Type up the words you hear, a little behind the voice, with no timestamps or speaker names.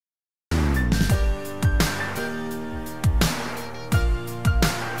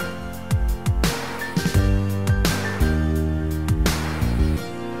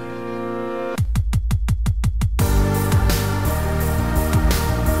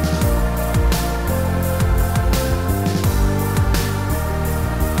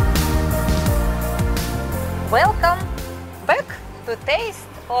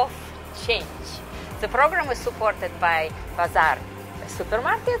program is supported by Bazaar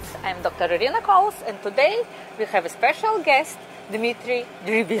Supermarkets. I'm Dr. Irina Kols, and today we have a special guest, Dmitry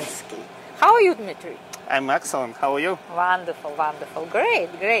Drybinsky. How are you, Dmitry? I'm excellent. How are you? Wonderful, wonderful. Great,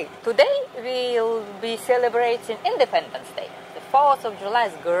 great. Today we'll be celebrating Independence Day. The 4th of July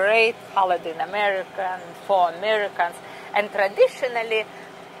is a great holiday in America and for Americans. And traditionally,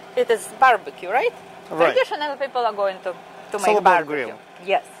 it is barbecue, right? Right. Traditionally, people are going to It's make all about barbecue. grill.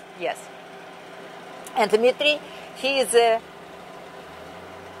 Yes, yes. And Dmitry, he is a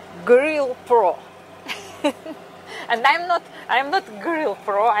grill pro. And I'm not grill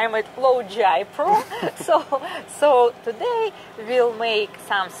pro, I'm a low GI pro. so today we'll make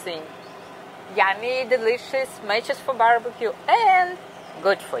something yummy, delicious, matches for barbecue and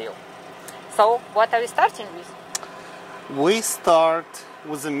good for you. So what are we starting with? We start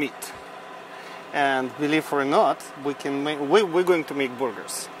with the meat, and believe it or not, we're going to make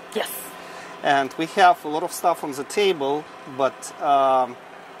burgers. Yes. And we have a lot of stuff on the table, but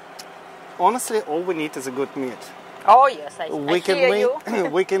honestly, all we need is a good meat. Oh yes, I hear you.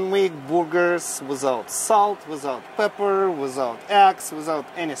 We can make burgers without salt, without pepper, without eggs, without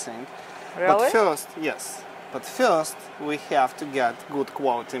anything. Really? But first we have to get good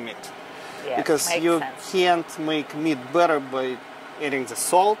quality meat. Yes, because makes you sense. can't make meat better by adding the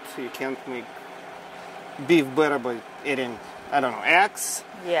salt. You can't make beef better by adding, I don't know, eggs.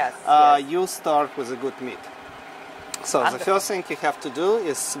 Yes, yes. You start with a good meat. So Wonderful. the first thing you have to do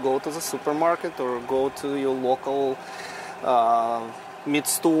is go to the supermarket or go to your local meat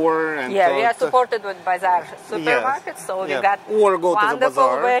store. And Yeah, we are supported with Bazaar Supermarket, so we got or go to the wonderful,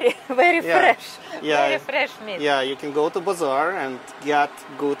 bazaar. very fresh, Yeah. very fresh meat. Yeah, you can go to Bazaar and get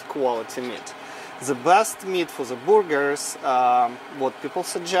good quality meat. The best meat for the burgers, what people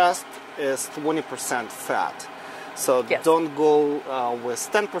suggest, is 20% fat. So Yes. don't go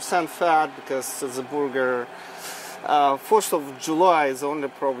with 10% fat, because the burger, 1st of July is only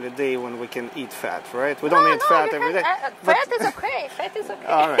probably the day when we can eat fat, right? We don't eat fat every day. Fat is okay. Fat is okay.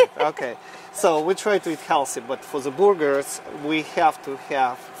 All right, okay. So we try to eat healthy, but for the burgers, we have to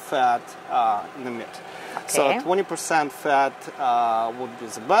have fat in the meat. So Okay. 20% fat would be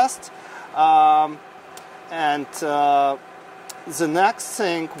the best. The next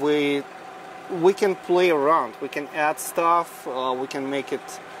thing, we can play around. We can add stuff. We can make it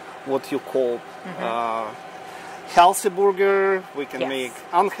what you call healthy burger. We can Yes. make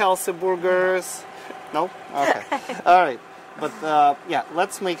unhealthy burgers. No? Okay. All right. But yeah,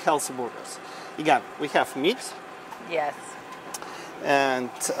 let's make healthy burgers. Again, we have meat. Yes.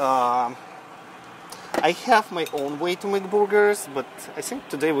 And I have my own way to make burgers, but I think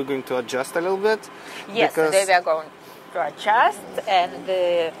today we're going to adjust a little bit. Yes, today we are going to adjust and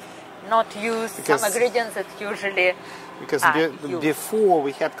not use some ingredients that usually Because used. before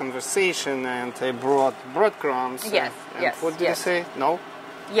we had conversation and I brought breadcrumbs. Yes, and yes, what did yes. you say? No?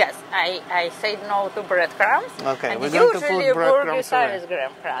 Yes, I said no to breadcrumbs. Okay, and we're going to put usually breadcrumbs burgers are away. with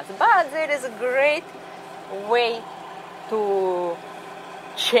breadcrumbs. But there is a great way to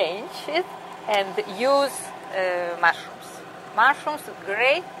change it and use mushrooms. Mushrooms are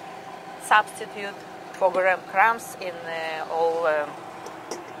great substitute for breadcrumbs in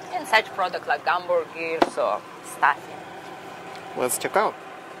in such products like hamburgers or stuffing. Let's check out.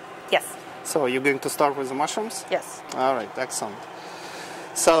 Yes. So you're going to start with the mushrooms? Yes. All right, excellent.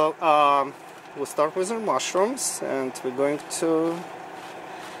 So we'll start with the mushrooms, and we're going to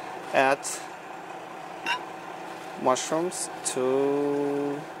add mushrooms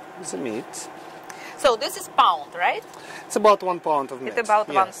to the meat. So this is pound, right? It's about 1 pound of meat. It's about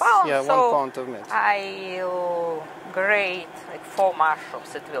Yes. 1 pound. Yeah, so 1 pound of meat. I'll grate like 4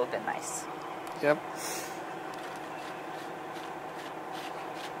 mushrooms. It will be nice. Yep.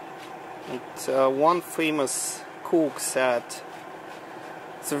 And, one famous cook said,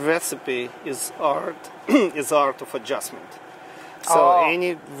 the recipe is art, is art of adjustment. So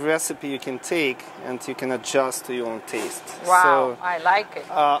any recipe you can take and you can adjust to your own taste. Wow, So, I like it.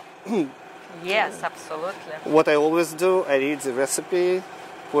 Yes, absolutely. what I always do, I read the recipe,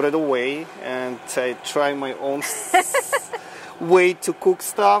 put it away, and I try my own way to cook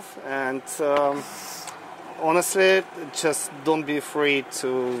stuff. And honestly, just don't be afraid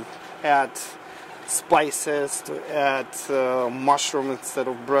to add spices, to add mushroom instead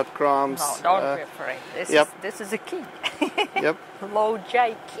of breadcrumbs. No, don't be afraid. This is a key. Yep. Low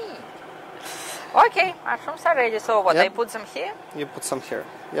J key. Okay, mushrooms are ready. So what? Yep. I put them here? You put some here.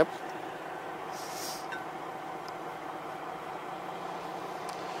 Yep.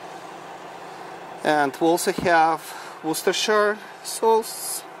 And we also have Worcestershire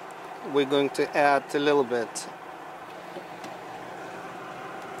sauce. We're going to add a little bit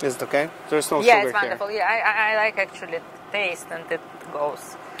Is it okay? There's no Yeah, sugar it's wonderful. here. Yeah, I like actually the taste, and it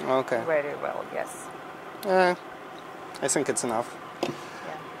goes Okay. very well. Yes. I think it's enough.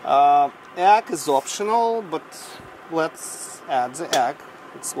 Yeah. Egg is optional, but let's add the egg.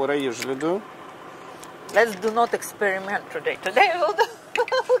 It's what I usually do. Let's do not experiment today. Today we'll do.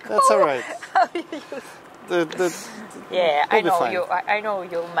 That's all right. How you use. Yeah, I We'll be know fine. you. I know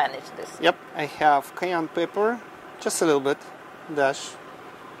you'll manage this. Yep, I have cayenne pepper, just a little bit, dash.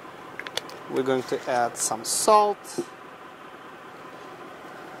 We're going to add some salt.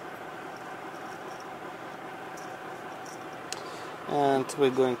 And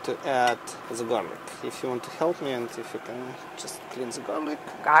we're going to add the garlic. If you want to help me and if you can just clean the garlic.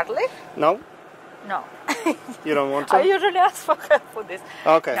 Garlic? No? No. You don't want to? I usually ask for help for this.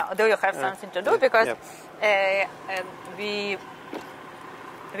 Okay. No, do you have something to do? Because Yep.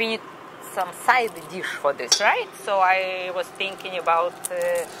 we need some side dish for this, right? So I was thinking about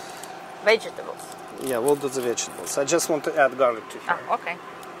vegetables. Yeah, we'll do the vegetables. I just want to add garlic to here. Ah, okay.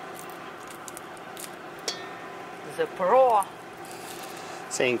 The pro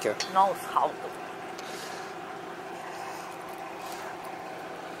Thank you. knows how to.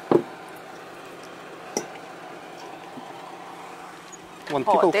 When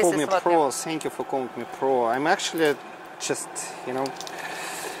Oh, people this call is me what pro, thank you for calling me pro. I'm actually just,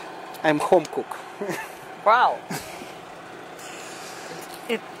 I'm home cook. Wow.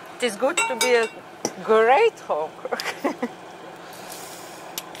 It is good to be a great home cook.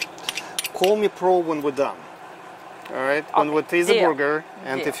 Call me pro when we're done. All right? When Okay, we taste the deal. burger,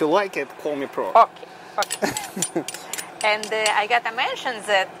 and Deal. if you like it, call me pro. Okay. And I got to mention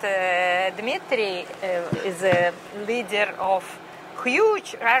that Dmitry is a leader of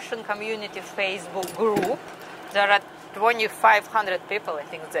huge Russian community Facebook group. There are 2,500 people, I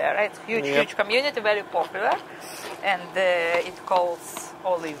think, there. Right? Huge, Yep. huge community, very popular, and it calls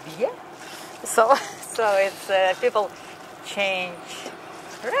Olivier. So it's people change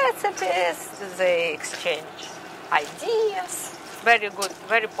recipes, they exchange ideas. Very good,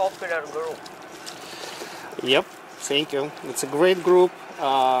 very popular group. Yep, thank you. It's a great group.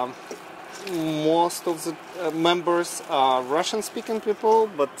 Most of the members are Russian-speaking people,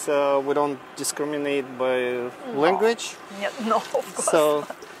 but we don't discriminate by language. No, of course. So,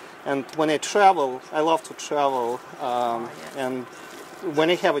 and when I travel, I love to travel, and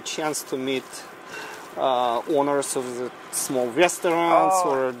when I have a chance to meet owners of the small restaurants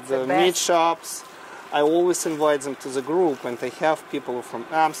or the best. meat shops, I always invite them to the group, and I have people from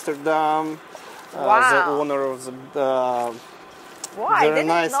Amsterdam, the Wow. owner of the Wow, I very didn't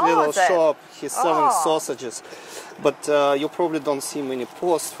nice know little that. shop. He's selling Oh. sausages, but you probably don't see many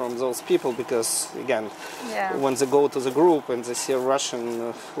posts from those people because, again, Yeah. when they go to the group and they see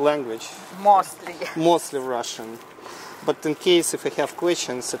Russian language, Mostly. mostly Russian. But in case if I have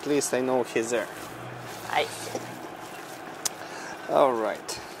questions, at least I know he's there. I see. All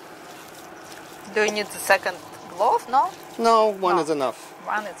right. Do you need the second glove? No? No, one No. is enough.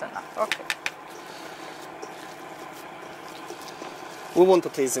 One is enough. Okay. We want to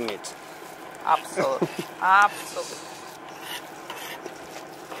taste the meat. Absolutely. Absolutely.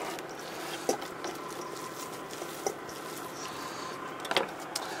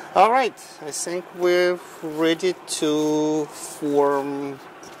 All right, I think we're ready to form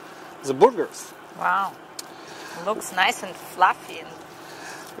the burgers. Wow. Looks nice and fluffy and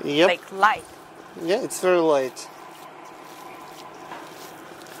Yep. like light. Yeah, it's very light.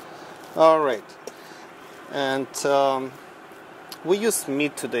 All right. And we used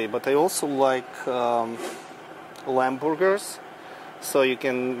meat today, but I also like lamb burgers. So you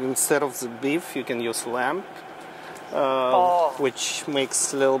can, instead of the beef, you can use lamb, which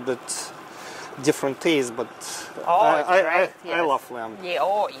makes a little bit different taste. But I yes. love lamb. Yeah.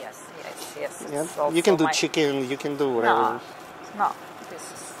 Oh yes. It's Yeah. also You can do my- chicken. You can do whatever. No. This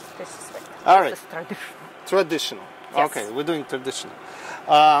is better. All This right. is traditional. Traditional. Yes. Okay, we're doing traditional.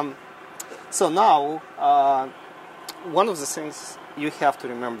 So now, one of the things you have to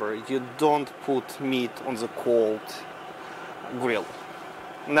remember, you don't put meat on the cold grill.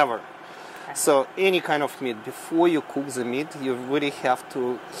 Never. Okay. So any kind of meat, before you cook the meat, you really have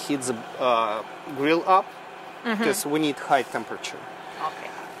to heat the grill up because we need high temperature. Okay.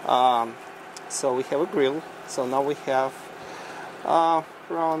 So we have a grill. So now we have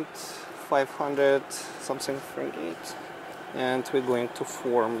around 500 something Fahrenheit, and we're going to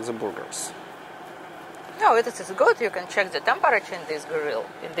form the burgers. No, it is good. You can check the temperature in this grill,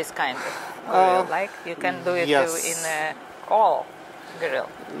 in this kind of grill. Like you can do it yes. in a coal grill.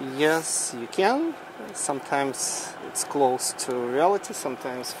 Yes, you can. Sometimes it's close to reality,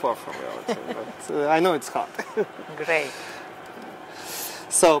 sometimes far from reality. But I know it's hot. Great.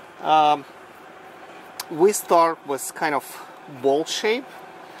 So we start with kind of ball shape.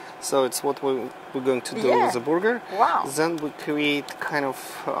 So it's what we're going to do with the burger. Wow. Then we create kind of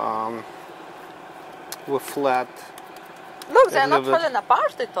with flat. Look, they're not falling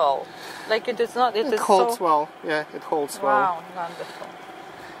apart at all. Like it is not. It holds well. Yeah, it holds well. Wow, wonderful.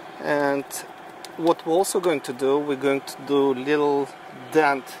 And what we're also going to do, we're going to do little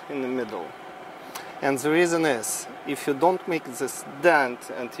dent in the middle. And the reason is, if you don't make this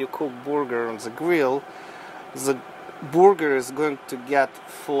dent and you cook burger on the grill, the burger is going to get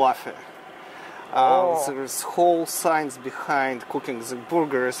fluffy. There's whole science behind cooking the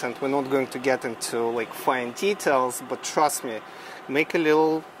burgers, and we're not going to get into like fine details, but trust me, make a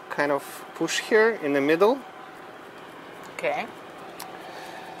little kind of push here in the middle. Okay.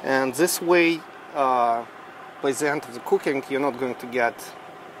 And this way, by the end of the cooking, you're not going to get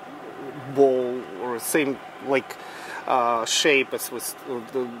ball or same like shape as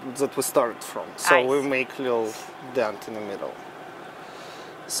that we started from. So we make a little dent in the middle.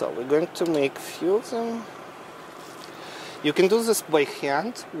 So we're going to make a few of them. You can do this by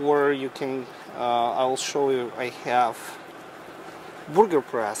hand, or you can, I'll show you, I have burger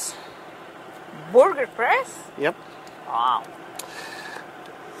press. Burger press? Yep. Wow.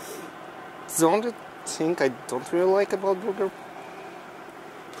 The only thing I don't really like about burger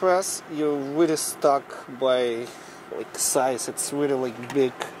press, you're really stuck by like size. It's really like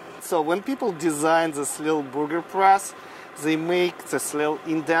big. So when people design this little burger press, they make this little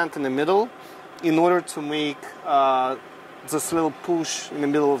indent in the middle in order to make this little push in the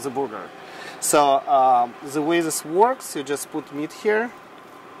middle of the burger. So the way this works, you just put meat here.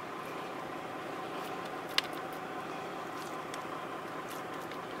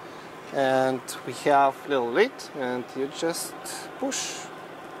 And we have little lid, and you just push.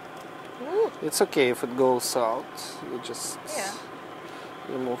 Ooh. It's okay if it goes out. You just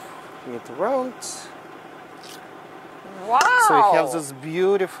remove meat around. Wow! So you have this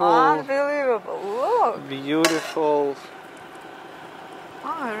beautiful, unbelievable look. Beautiful.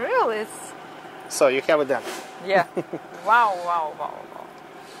 Oh, really? It's... So you have it done. Yeah. Wow, wow, wow, wow.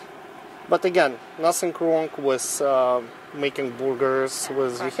 But again, nothing wrong with making burgers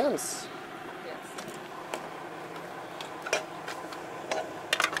with your hands. Yes.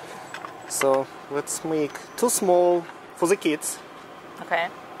 So let's make 2 small for the kids. Okay.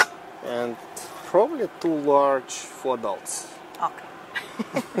 And probably 2 large for adults. Okay.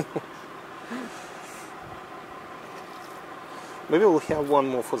 Maybe we'll have 1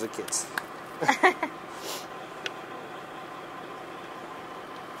 more for the kids.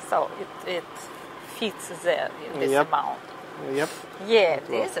 So it fits there in this amount. Yep. Yeah,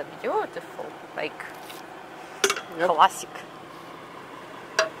 these are beautiful, like classic.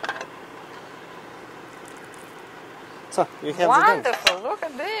 So you have wonderful. Look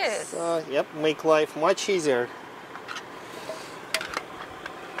at this. Yep, make life much easier.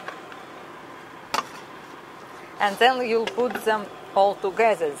 And then you'll put them all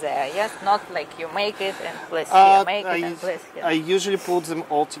together there, yes? Not like you make it and place here, make it and place here. I usually put them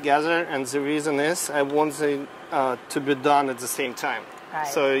all together, and the reason is I want them to be done at the same time. Right.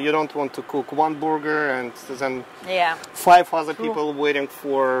 So you don't want to cook 1 burger and then 5 other people waiting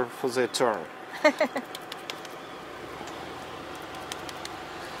for their turn.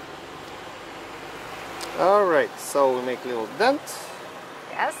 Alright, so we make a little dent.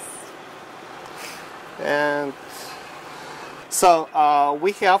 Yes. And so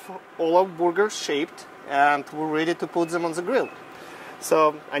we have all our burgers shaped, and we're ready to put them on the grill.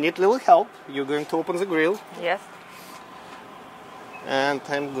 So I need a little help. You're going to open the grill. Yes. And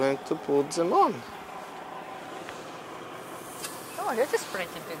I'm going to put them on. Oh, that is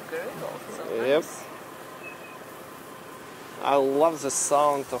pretty big grill also. Yep. Nice. I love the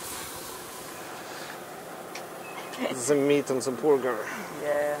sound of the meat on the burger.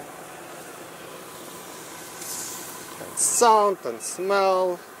 Yeah. And sound and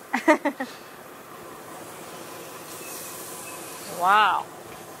smell. Wow.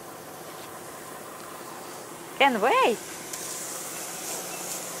 Can't wait.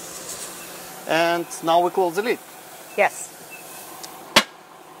 And now we close the lid. Yes.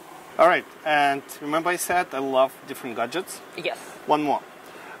 Alright, and remember I said I love different gadgets? Yes. 1 more.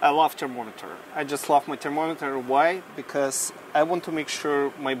 I love thermometer. I just love my thermometer. Why? Because I want to make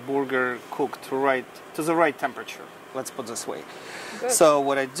sure my burger cooked to the right temperature. Let's put it this way. Good. So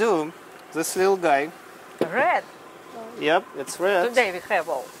what I do, this little guy. Red. Yep, it's red. Today we have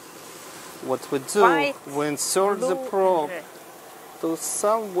all. What we do, White, we insert the blue, probe and red. to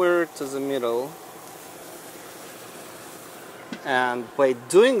somewhere to the middle. And by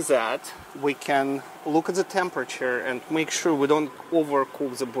doing that, we can look at the temperature and make sure we don't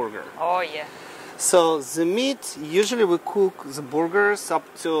overcook the burger. Oh yeah. So the meat, usually we cook the burgers up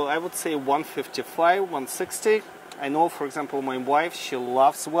to, I would say, 155, 160. I know, for example, my wife, she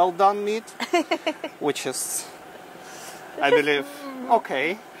loves well done meat, which is, I believe,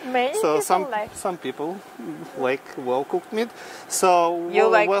 okay. Many So people some people like well cooked meat. So you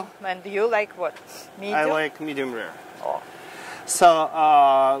like, well, and you like what? Medium? I like medium rare. Oh. So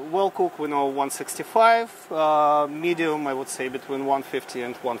well cooked, we know 165. Medium, I would say between 150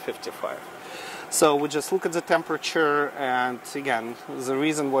 and 155. So we just look at the temperature, and again, the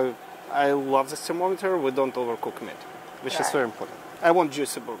reason why I love this thermometer, we don't overcook meat, which is very important. I want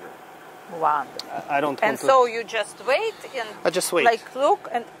juicy burger. Wonderful. I don't want and to... so you just wait and I just wait. Like look,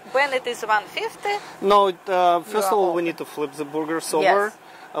 and when it is 150? No, first of all we need to flip the burgers over.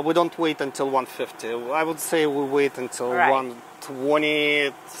 Yes. We don't wait until 150. I would say we wait until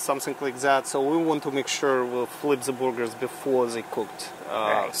 120, something like that. So we want to make sure we'll flip the burgers before they cooked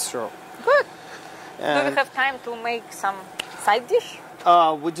through. Good. And do we have time to make some side dish?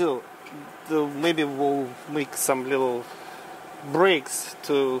 We do. Maybe we'll make some little breaks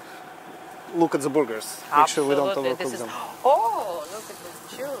to look at the burgers. Make sure we don't overcook them. Oh, look at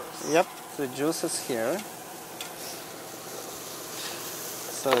this juice. Yep, the juice is here.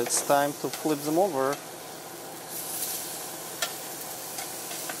 So it's time to flip them over.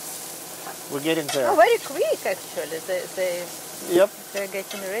 We're getting there. Oh, very quick actually. Yep. They're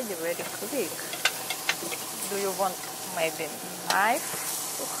getting ready very quick. Do you want maybe knife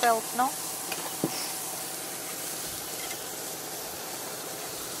to help? No?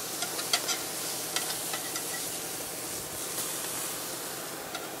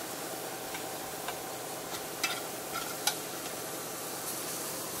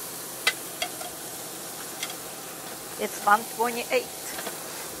 It's 128.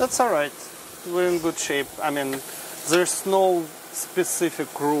 That's all right. We're in good shape. I mean, there's no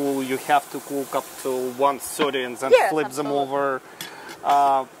specific rule. You have to cook up to 130 and then flip them over.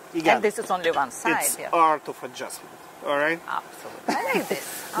 Again, and this is only one side. It's art of adjustment. All right. Absolutely. I like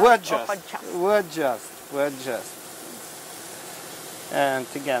this. We adjust. And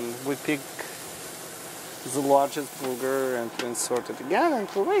again, we pick the largest burger and we insert it again and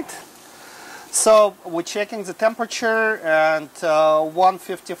we wait. So we're checking the temperature, and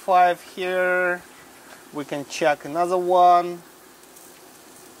 155 here. We can check another one.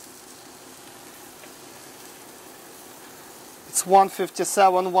 It's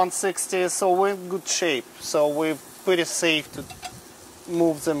 157, 160, so we're in good shape. So we're pretty safe to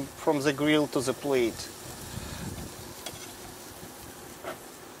move them from the grill to the plate.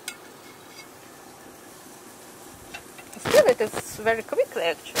 Still, it is very quickly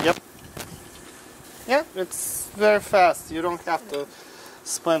actually. Yep. Yeah, it's very fast. You don't have to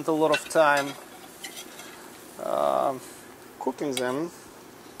spend a lot of time cooking them.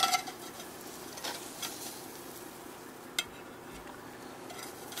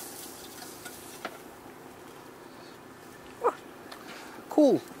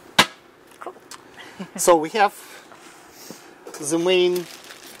 Cool. So we have the main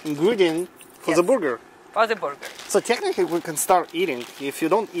ingredient for the burger. For the burger. So technically we can start eating. If you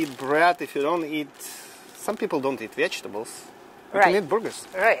don't eat bread, if you don't eat... Some people don't eat vegetables. We can eat burgers.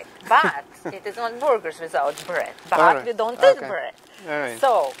 Right. But it is not burgers without bread. But we don't eat bread. All right.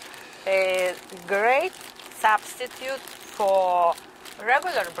 So, a great substitute for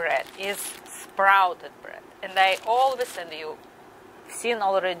regular bread is sprouted bread. And I always, and you've seen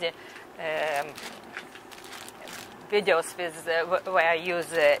already videos with where I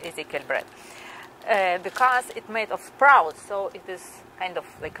use Ezekiel bread. Because it's made of sprouts, so it is kind of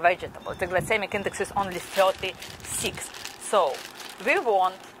like vegetable. The glycemic index is only 36. So we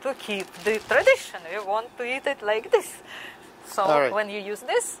want to keep the tradition. We want to eat it like this. So when you use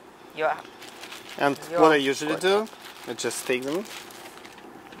this, you are... And what I usually do, I just take them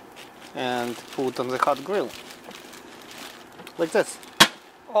and put on the hot grill. Like this.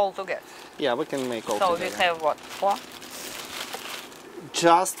 All together. Yeah, we can make all together. together. So we have what? 4?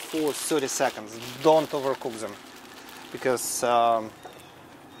 Just for 30 seconds. Don't overcook them, because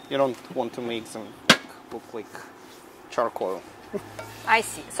you don't want to make them look like charcoal. I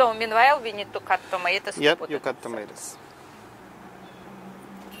see. So meanwhile we need to cut tomatoes. Yep, you cut tomatoes.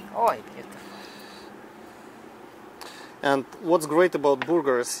 Oh, beautiful. And what's great about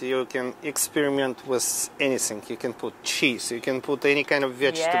burgers, you can experiment with anything. You can put cheese, you can put any kind of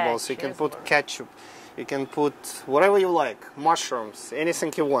vegetables, you can put ketchup, you can put whatever you like, mushrooms,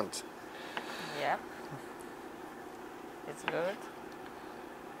 anything you want. Yeah. It's good.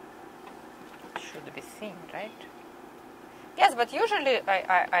 It should be thin, right? Yes, but usually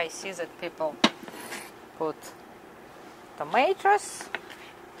I see that people put tomatoes,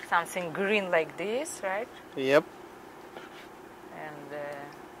 something green like this, right? Yep.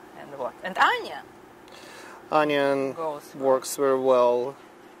 And what? And onion. Onion works very well.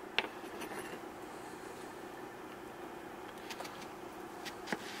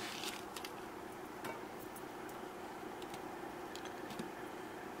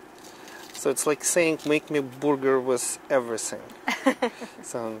 So it's like saying, make me a burger with everything.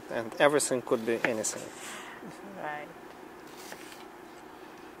 And everything could be anything. Right.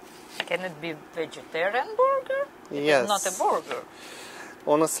 Can it be vegetarian burger? Yes. It's not a burger.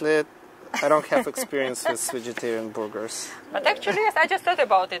 Honestly, I don't have experience with vegetarian burgers. But actually, yes, I just thought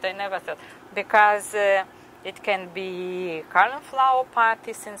about it. I never thought. Because it can be cauliflower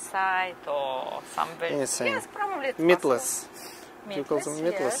patties inside or some Anything. Yes, probably it's meatless. Meatless, You call them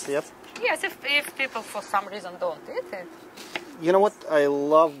meatless, yes. yep. Yes, if people for some reason don't eat it. You know what? I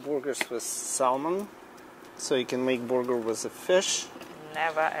love burgers with salmon. So you can make burger with a fish.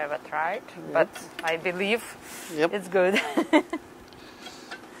 Never ever tried, but I believe it's good. I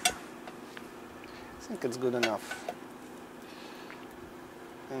think it's good enough.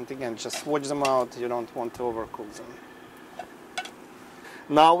 And again, just watch them out. You don't want to overcook them.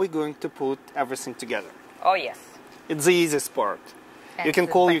 Now we're going to put everything together. Oh yes. It's the easiest part. And you can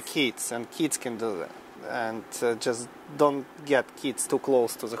the call best. your kids, and kids can do that. And just don't get kids too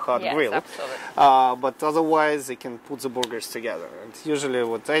close to the hot grill. Absolutely. But otherwise, they can put the burgers together. And usually,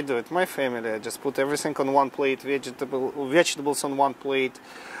 what I do with my family, I just put everything on one plate, vegetables on one plate,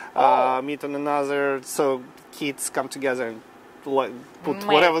 meat on another. So kids come together and put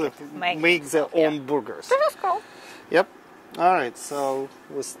make their own burgers. So that's cool. Yep. All right. So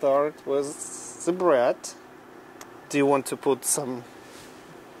we start with the bread. Do you want to put some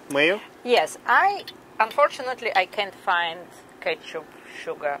mayo? Yes, unfortunately I can't find ketchup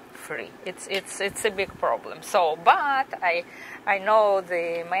sugar-free. It's a big problem. So, but I know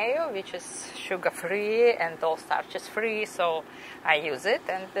the mayo, which is sugar-free and all starches-free, so I use it.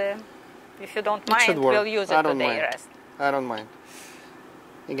 And if you don't mind, we'll use it today. Rest. I don't mind.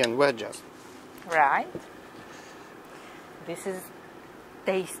 Again, we adjust. Right. This is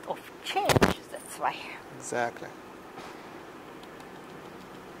taste of change. That's why. Exactly.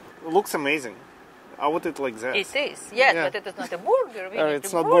 It looks amazing. I would eat like that. It is, yes, but it is not a burger.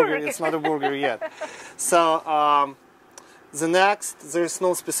 It's not burger. It's not a burger yet. So the next, there is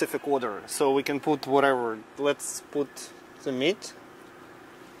no specific order, so we can put whatever. Let's put the meat.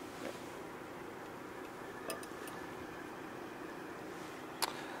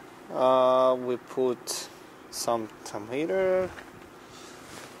 We put some tomato.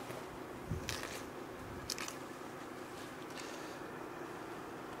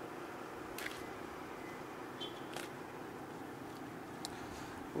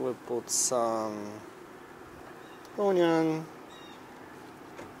 We put some onion.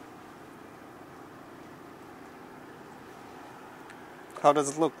 How does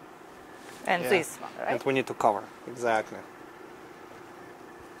it look? And this one, right? And we need to cover. Exactly.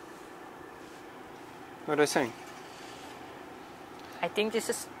 What do you think? I think this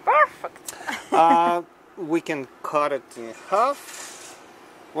is perfect. We can cut it in half.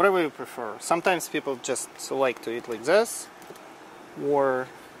 Whatever you prefer. Sometimes people just like to eat like this. Or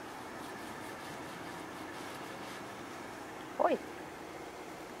Oi.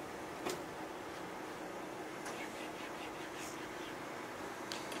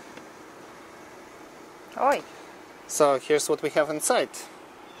 Oi. so here's what we have inside.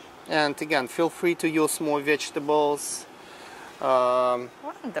 And again, feel free to use more vegetables.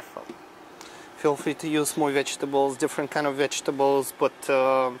 Wonderful. Feel free to use more vegetables, different kind of vegetables. But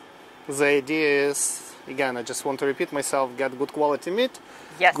the idea is, again, I just want to repeat myself: get good quality meat,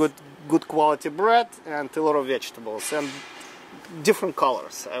 Yes. good quality bread, and a lot of vegetables and different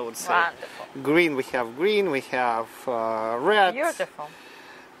colors. I would say. Wonderful. Green, we have red. Beautiful.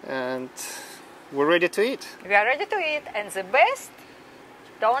 And we're ready to eat. We are ready to eat, and the best,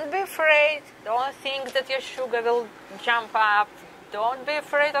 don't be afraid. Don't think that your sugar will jump up. Don't be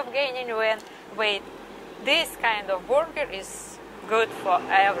afraid of gaining weight. This kind of burger is good for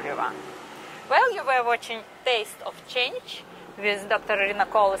everyone. Well, you were watching Taste of Change with Dr. Irina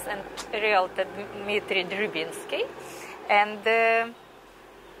Kolos and realtor Dmitry Drybinsky. And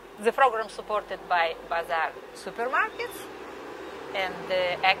the program supported by Bazaar Supermarkets and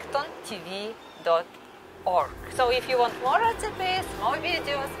ActonTV.org. So if you want more recipes, more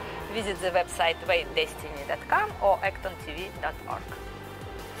videos, visit the website weightdestiny.com or ActonTV.org.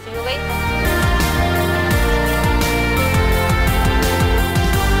 See you later.